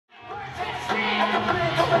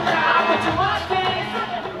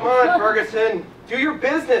Ferguson. Do your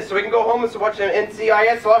business so we can go home and watch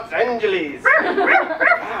NCIS Los Angeles.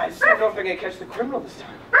 I just don't know if I can catch the criminal this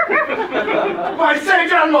time. My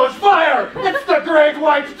St. Elmo's fire! It's the great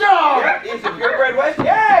white dog! Yeah, is it purebred West?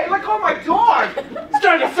 Yay! Look on my dog!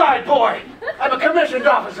 Stand aside, boy! I'm a commissioned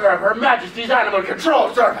officer of Her Majesty's Animal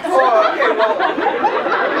Control Service. Oh, okay, well...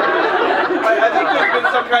 I think there's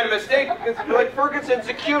been some kind of mistake, because like Ferguson's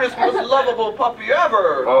the cutest, most lovable puppy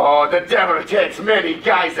ever. Oh, the devil takes many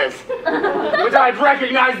guises. But I'd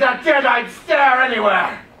recognize that dead-eyed stare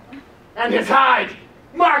anywhere. And his hide,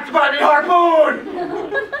 marked by the harpoon!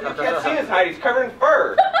 You can't see his hide, he's covered in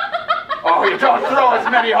fur. Oh, you don't throw as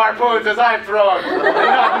many harpoons as I've thrown, and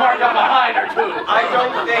not mark up a hide or two. I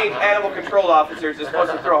don't think animal control officers are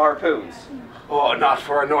supposed to throw harpoons. Oh, not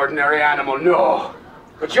for an ordinary animal, no.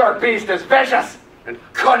 But your beast is vicious and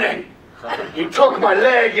cunning. He took my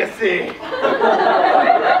leg, you see.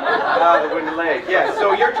 Ah, the wooden leg. Yeah,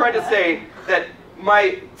 so you're trying to say that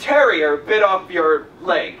my terrier bit off your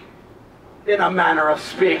leg? In a manner of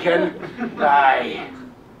speaking, aye.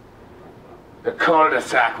 The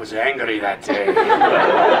cul-de-sac was angry that day.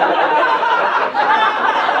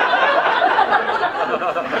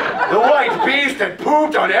 The white beast had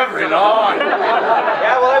pooped on every lawn.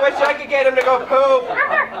 Yeah, well, I wish I could get him to go poop.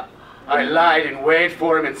 I lied in wait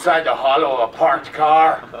for him inside the hollow of a parked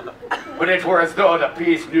car. But it were as though the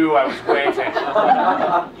beast knew I was waiting.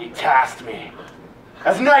 He tasked me.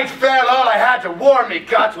 As night fell, all I had to warm me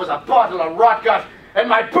guts was a bottle of rot gut and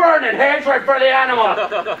my burning hatred for the animal.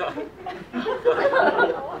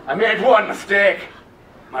 I made one mistake.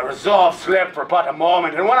 My resolve slipped for but a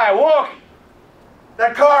moment, and when I woke,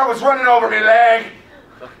 that car was running over my leg.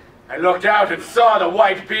 I looked out and saw the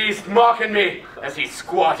white beast mocking me as he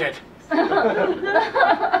squatted.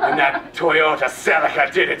 And that Toyota Celica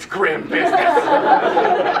did its grim business.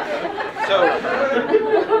 So,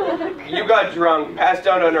 you got drunk, passed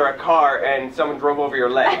out under a car, and someone drove over your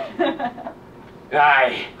leg.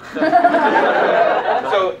 Aye.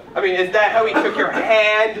 So, I mean, is that how he took your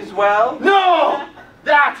hand as well? No!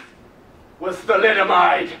 That was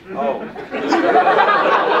thalidomide. Oh.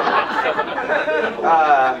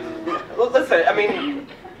 Well, listen, I mean,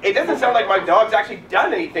 it doesn't sound like my dog's actually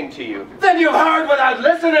done anything to you. Then you've heard without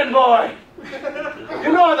listening, boy.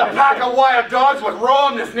 You know the pack of wild dogs would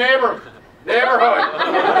roam this neighborhood. Yeah,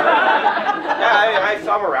 I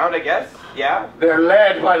saw him around, I guess. Yeah. They're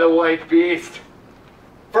led by the white beast.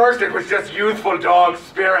 First it was just youthful dog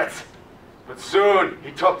spirits. But soon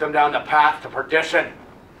he took them down the path to perdition.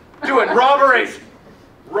 Doing robberies.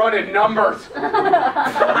 Running numbers. Murder.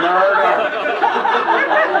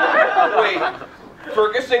 Wait,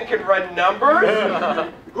 Ferguson can run numbers?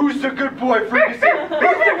 Who's the good boy, Ferguson?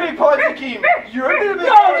 Who's the big Ponzi? You're the big...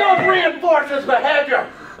 No, don't reinforce his behavior.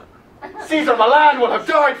 Caesar Milan will have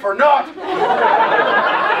died for naught.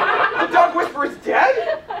 The dog whisperer's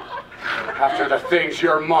dead? After the things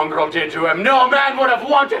your mongrel did to him, no man would have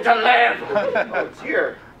wanted to live. Oh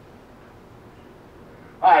dear.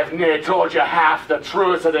 I've near told you half the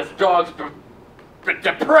truth of this dog's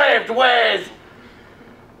depraved ways.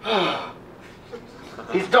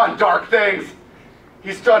 He's done dark things.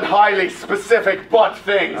 He's done highly specific butt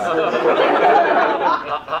things.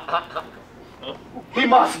 He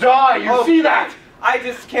must die, you see that? I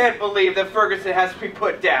just can't believe that Ferguson has to be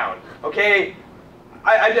put down, okay?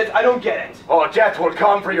 I don't get it. Oh, death will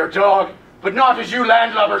come for your dog, but not as you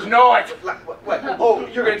landlubbers know it. What? Oh,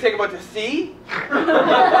 you're going to take him out to sea?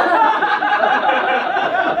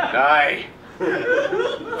 Aye.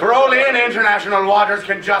 For only in international waters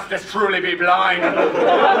can justice truly be blind.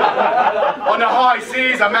 On the high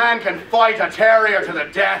seas, a man can fight a terrier to the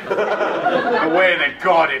death, the way that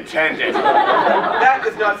God intended. That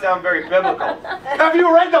does not sound very biblical. Have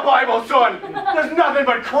you read the Bible, son? There's nothing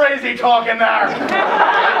but crazy talk in there.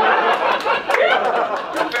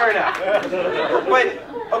 Fair enough. But,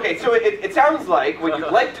 okay, so it sounds like what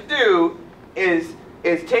you'd like to do is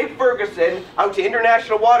take Ferguson out to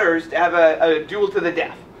international waters to have a duel to the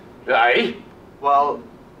death. Aye? Well,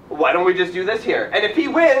 why don't we just do this here? And if he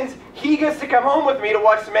wins, he gets to come home with me to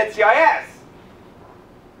watch some NCIS.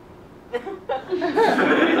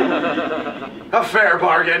 A fair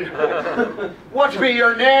bargain. What be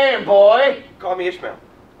your name, boy? Call me Ishmael.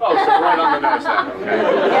 Oh, so right on the nose then, okay.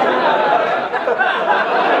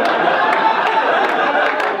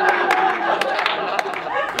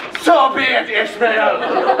 So be it, Ishmael.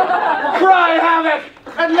 Cry havoc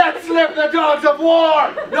and let slip the dogs of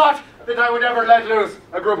war. Not that I would ever let loose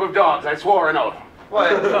a group of dogs. I swore an oath. What?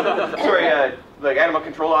 Sorry, like animal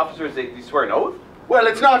control officers, they swear an oath? Well,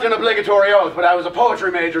 it's not an obligatory oath, but I was a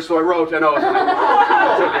poetry major, so I wrote an oath.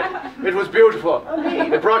 It was beautiful.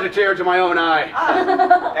 It brought a tear to my own eye.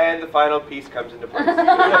 And the final piece comes into place. Enough!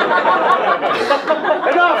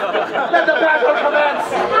 Let the battle commence!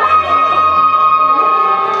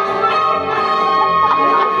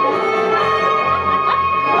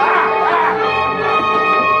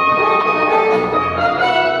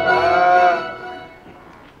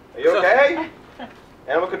 Are you okay?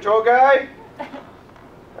 Animal control guy?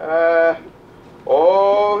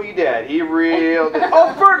 Oh, he did. He reeled it.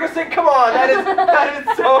 Oh, Ferguson, come on. That is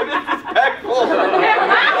so disrespectful. All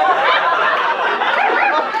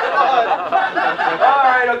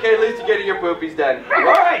right, okay, at least you're getting your poopies done. All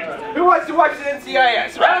right, who wants to watch the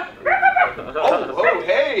NCIS, huh? Oh,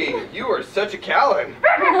 hey, you are such a Callan.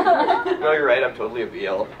 No, you're right, I'm totally a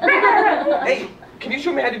VL. Hey, can you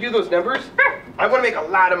show me how to do those numbers? I want to make a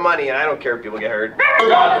lot of money, and I don't care if people get hurt.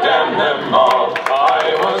 God damn them all.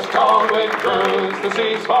 I was called with crews. The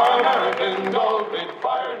seas for American gold. Big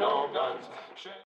fire, no